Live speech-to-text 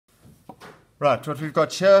Right, what we've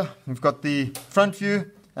got here, we've got the front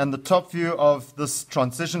view and the top view of this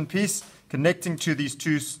transition piece connecting to these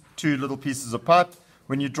two little pieces of pipe.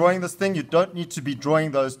 When you're drawing this thing, you don't need to be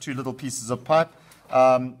drawing those two little pieces of pipe.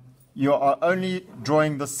 You are only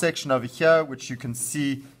drawing this section over here, which you can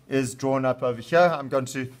see is drawn up over here. I'm going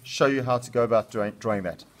to show you how to go about drawing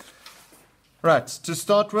that. Right, to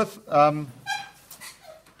start with,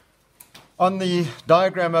 on the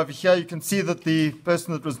diagram over here, you can see that the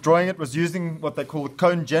person that was drawing it was using what they call the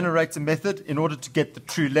cone generator method in order to get the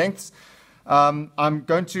true lengths. I'm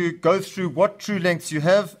going to go through what true lengths you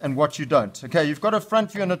have and what you don't. Okay, you've got a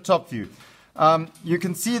front view and a top view. You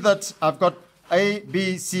can see that I've got A,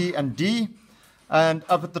 B, C, and D, and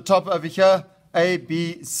up at the top over here, A,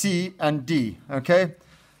 B, C, and D. Okay,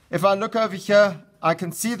 if I look over here, I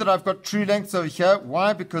can see that I've got true lengths over here.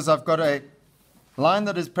 Why? Because I've got a line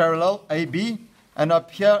that is parallel, AB, and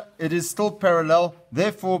up here it is still parallel.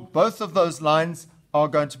 Therefore, both of those lines are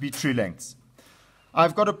going to be true lengths.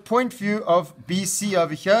 I've got a point view of BC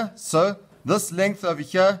over here, so this length over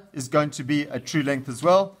here is going to be a true length as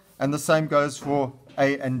well, and the same goes for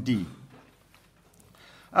A and D.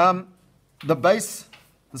 The base,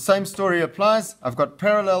 the same story applies. I've got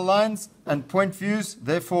parallel lines and point views,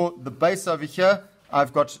 therefore the base over here,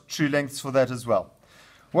 I've got true lengths for that as well.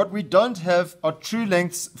 What we don't have are true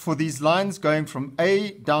lengths for these lines going from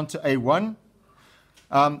A down to A1.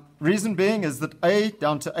 Reason being is that A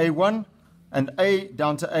down to A1 and A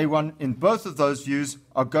down to A1 in both of those views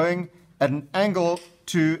are going at an angle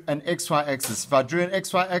to an XY axis. If I drew an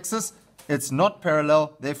XY axis, it's not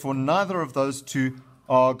parallel, therefore neither of those two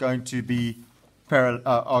are going to be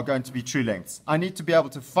true lengths. I need to be able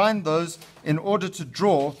to find those in order to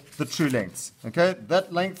draw the true lengths. Okay,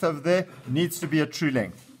 that length over there needs to be a true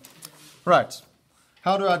length. Right,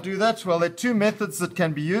 how do I do that? Well, there are two methods that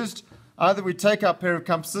can be used. Either we take our pair of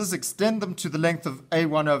compasses, extend them to the length of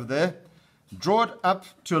A1 over there, draw it up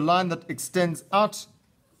to a line that extends out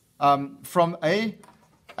from A,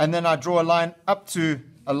 and then I draw a line up to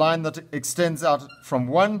a line that extends out from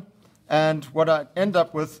 1, and what I end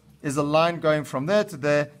up with is a line going from there to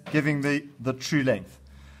there, giving the true length.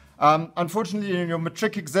 Unfortunately, in your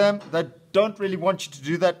matric exam, they don't really want you to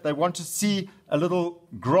do that. They want to see a little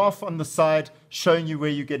graph on the side showing you where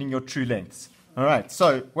you're getting your true lengths. All right,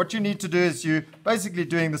 so what you need to do is you're basically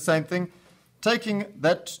doing the same thing, taking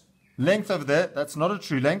that length over there, that's not a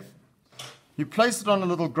true length, you place it on a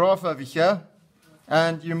little graph over here,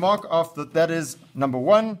 and you mark off that that is number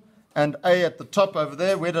 1, and A at the top over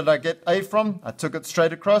there. Where did I get A from? I took it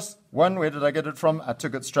straight across. 1, where did I get it from? I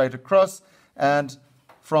took it straight across. And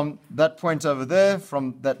from that point over there,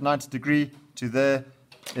 from that 90 degree to there,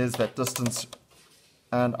 is that distance.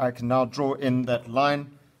 And I can now draw in that line.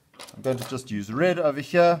 I'm going to just use red over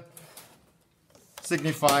here,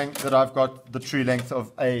 signifying that I've got the true length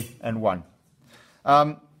of A and 1.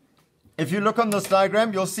 If you look on this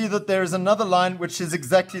diagram, you'll see that there is another line which is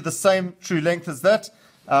exactly the same true length as that.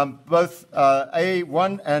 Both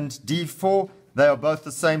A1 and D4, they are both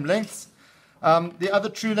the same lengths. The other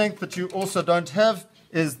true length that you also don't have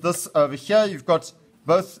is this over here. You've got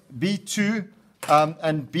both B2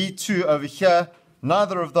 and B2 over here.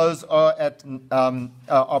 Neither of those are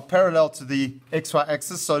parallel to the XY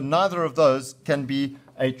axis, so neither of those can be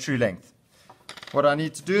a true length. What I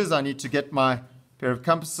need to do is I need to get my pair of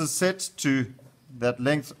compasses set to that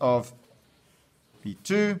length of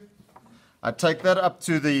B2. I take that up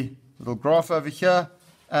to the little graph over here,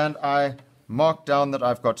 and I mark down that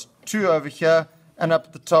I've got 2 over here, and up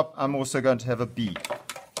at the top I'm also going to have a B.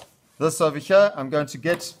 This over here, I'm going to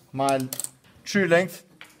get my true length,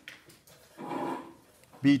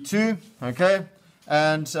 B2, okay,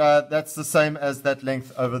 and that's the same as that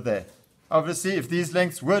length over there. Obviously, if these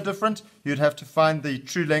lengths were different, you'd have to find the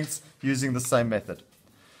true lengths using the same method.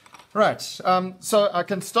 Right, so I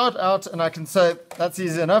can start out and I can say that's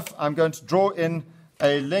easy enough. I'm going to draw in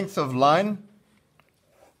a length of line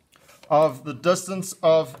of the distance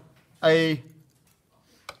of A1.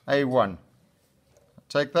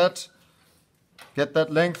 Take that, get that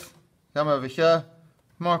length, come over here,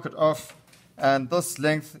 mark it off, and this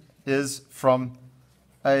length is from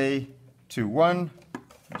A to 1.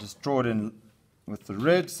 I'll just draw it in with the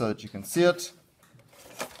red so that you can see it.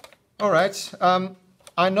 All right.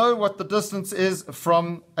 I know what the distance is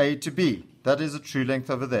from A to B. That is a true length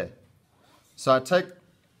over there. So I take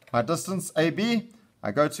my distance AB,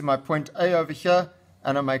 I go to my point A over here,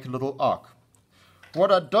 and I make a little arc.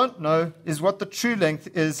 What I don't know is what the true length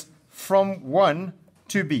is from 1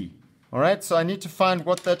 to B. All right, so I need to find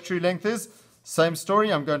what that true length is. Same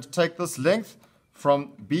story, I'm going to take this length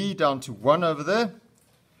from B down to 1 over there.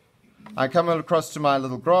 I come across to my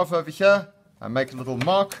little graph over here, I make a little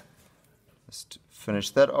mark, just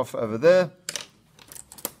finish that off over there,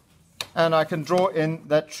 and I can draw in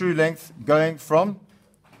that true length going from,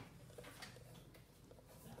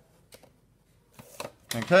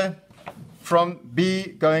 okay, from B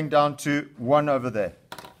going down to 1 over there.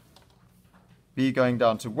 B going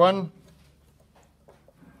down to 1.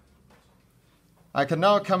 I can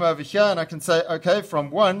now come over here and I can say, okay,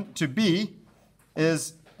 from 1 to B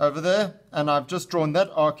is over there, and I've just drawn that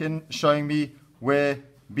arc in showing me where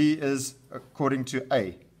B is according to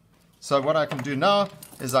A. So what I can do now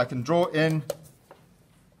is I can draw in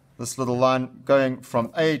this little line going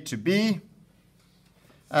from A to B,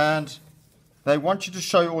 and they want you to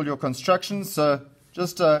show all your constructions, so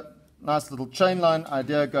just a nice little chain line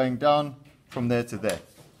idea going down from there to there.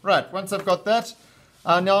 Right, once I've got that,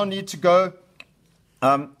 I now need to go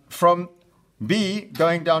from B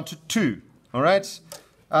going down to 2. All right.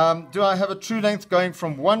 Do I have a true length going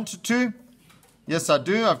from 1 to 2? Yes, I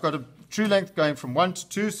do. I've got a true length going from 1 to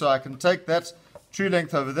 2, so I can take that true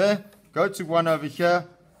length over there, go to 1 over here,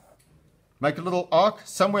 make a little arc.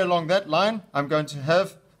 Somewhere along that line, I'm going to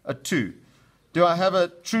have a 2. Do I have a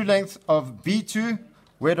true length of B2?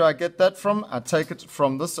 Where do I get that from? I take it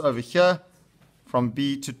from this over here, from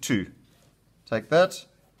B to 2. Take that,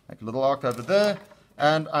 make a little arc over there,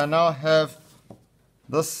 and I now have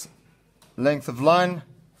this length of line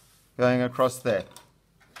going across there.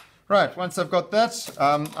 Right, once I've got that,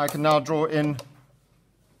 I can now draw in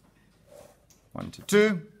 1 to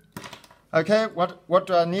 2. Okay, what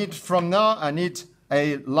do I need from now? I need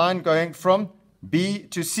a line going from B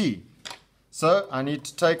to C. So I need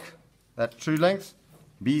to take that true length,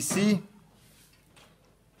 BC,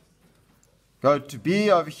 go to B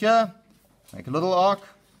over here, make a little arc.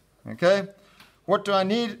 Okay, what do I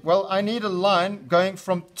need? Well, I need a line going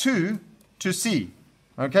from 2 to C.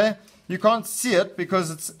 Okay, you can't see it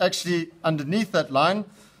because it's actually underneath that line,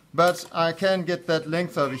 but I can get that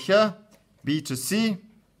length over here, B to C,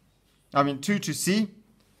 2 to C.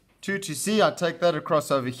 2 to C, I take that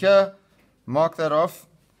across over here, mark that off.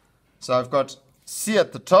 So I've got C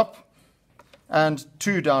at the top and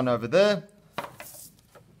 2 down over there.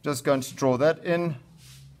 Just going to draw that in.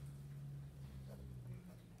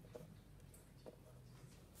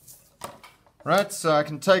 Right, so I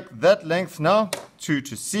can take that length now, 2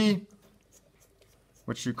 to C,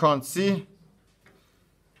 which you can't see.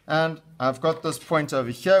 And I've got this point over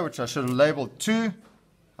here, which I should have labeled 2.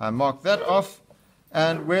 I mark that off.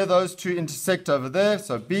 And where those two intersect over there,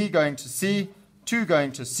 so B going to C, 2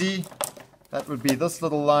 going to C, that would be this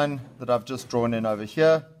little line that I've just drawn in over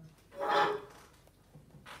here.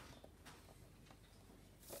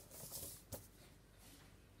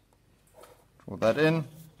 Draw that in.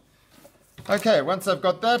 Okay, once I've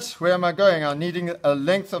got that, where am I going? I'm needing a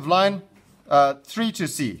length of line 3 to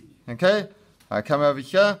C. Okay, I come over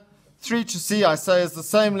here. 3 to C, I say, is the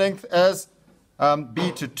same length as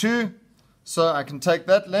B to 2. So I can take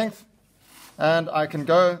that length and I can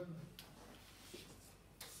go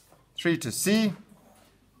 3 to C.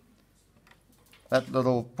 That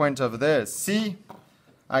little point over there is C.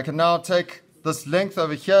 I can now take this length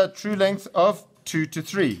over here, true length of 2 to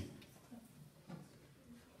 3.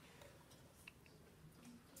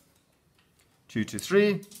 2 to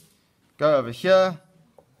 3. Go over here,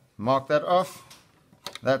 mark that off.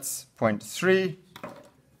 That's point 3.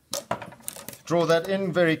 Draw that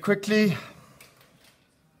in very quickly.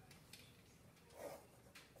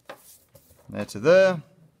 There to there.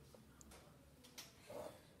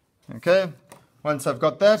 Okay, once I've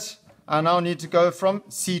got that, I now need to go from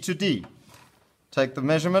C to D. Take the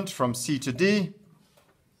measurement from C to D.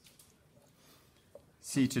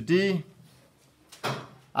 C to D.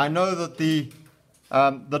 I know that the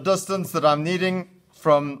distance that I'm needing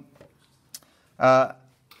from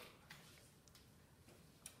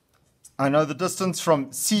I know the distance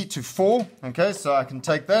from C to 4. Okay, so I can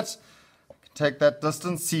take that. Take that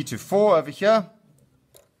distance, C to 4 over here.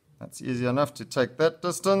 That's easy enough to take that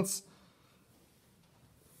distance.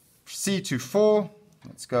 C to 4,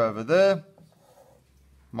 let's go over there.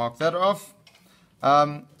 Mark that off.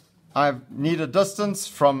 I need a distance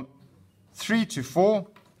from 3 to 4.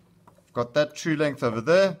 I've got that true length over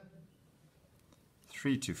there.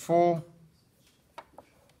 3 to 4.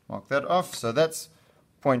 Mark that off. So that's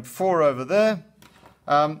 0.4 over there.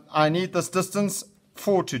 I need this distance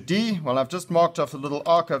 4 to D. Well, I've just marked off a little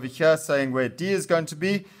arc over here saying where D is going to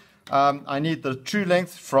be. I need the true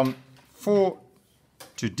length from 4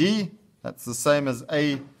 to D. That's the same as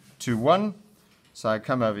A to 1. So I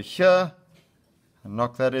come over here and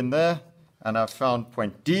knock that in there, and I've found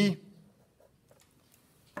point D.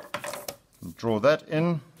 And draw that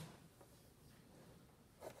in.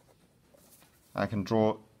 I can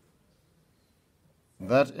draw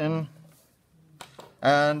that in,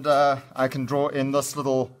 and I can draw in this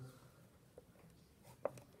little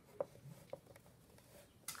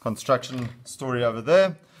construction story over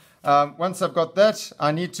there. Once I've got that,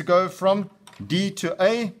 I need to go from D to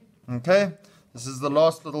A. Okay, this is the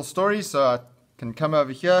last little story, so I can come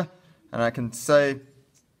over here and I can say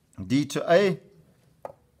D to A,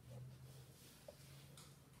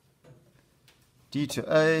 D to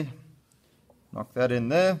A, knock that in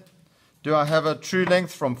there. Do I have a true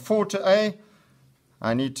length from 4 to A?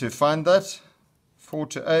 I need to find that. 4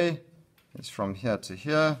 to A is from here to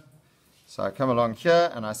here. So I come along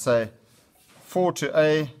here and I say 4 to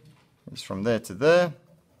A is from there to there.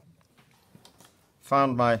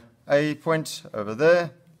 Found my A point over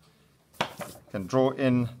there. Can draw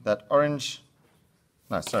in that orange.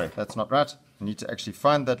 No, sorry, that's not right. I need to actually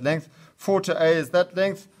find that length. 4 to A is that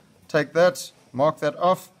length. Take that, mark that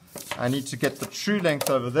off. I need to get the true length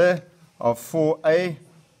over there of 4A.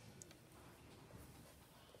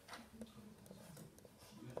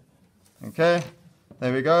 Okay,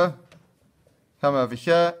 there we go. Come over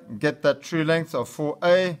here, get that true length of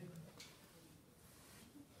 4A.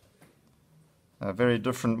 A very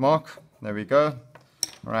different mark. There we go.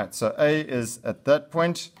 All right, so A is at that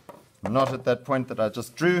point, not at that point that I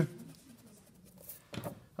just drew.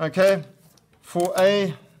 Okay,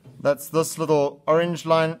 4A, that's this little orange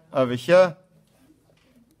line over here.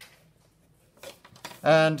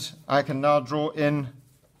 And I can now draw in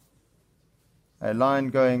a line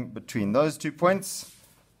going between those 2 points.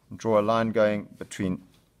 Draw a line going between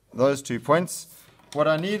those 2 points. What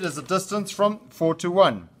I need is a distance from 4 to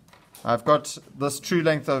 1. I've got this true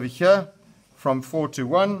length over here from 4 to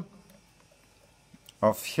 1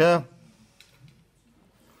 of here.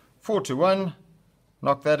 4 to 1,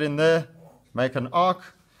 knock that in there, make an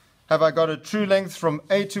arc. Have I got a true length from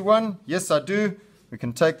A to 1? Yes, I do. We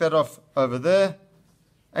can take that off over there.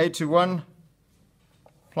 A to 1,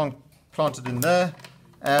 plant it in there,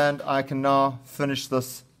 and I can now finish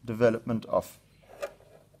this development off.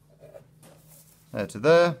 There to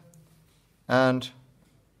there, and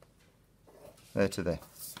there to there.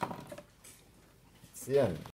 It's the end.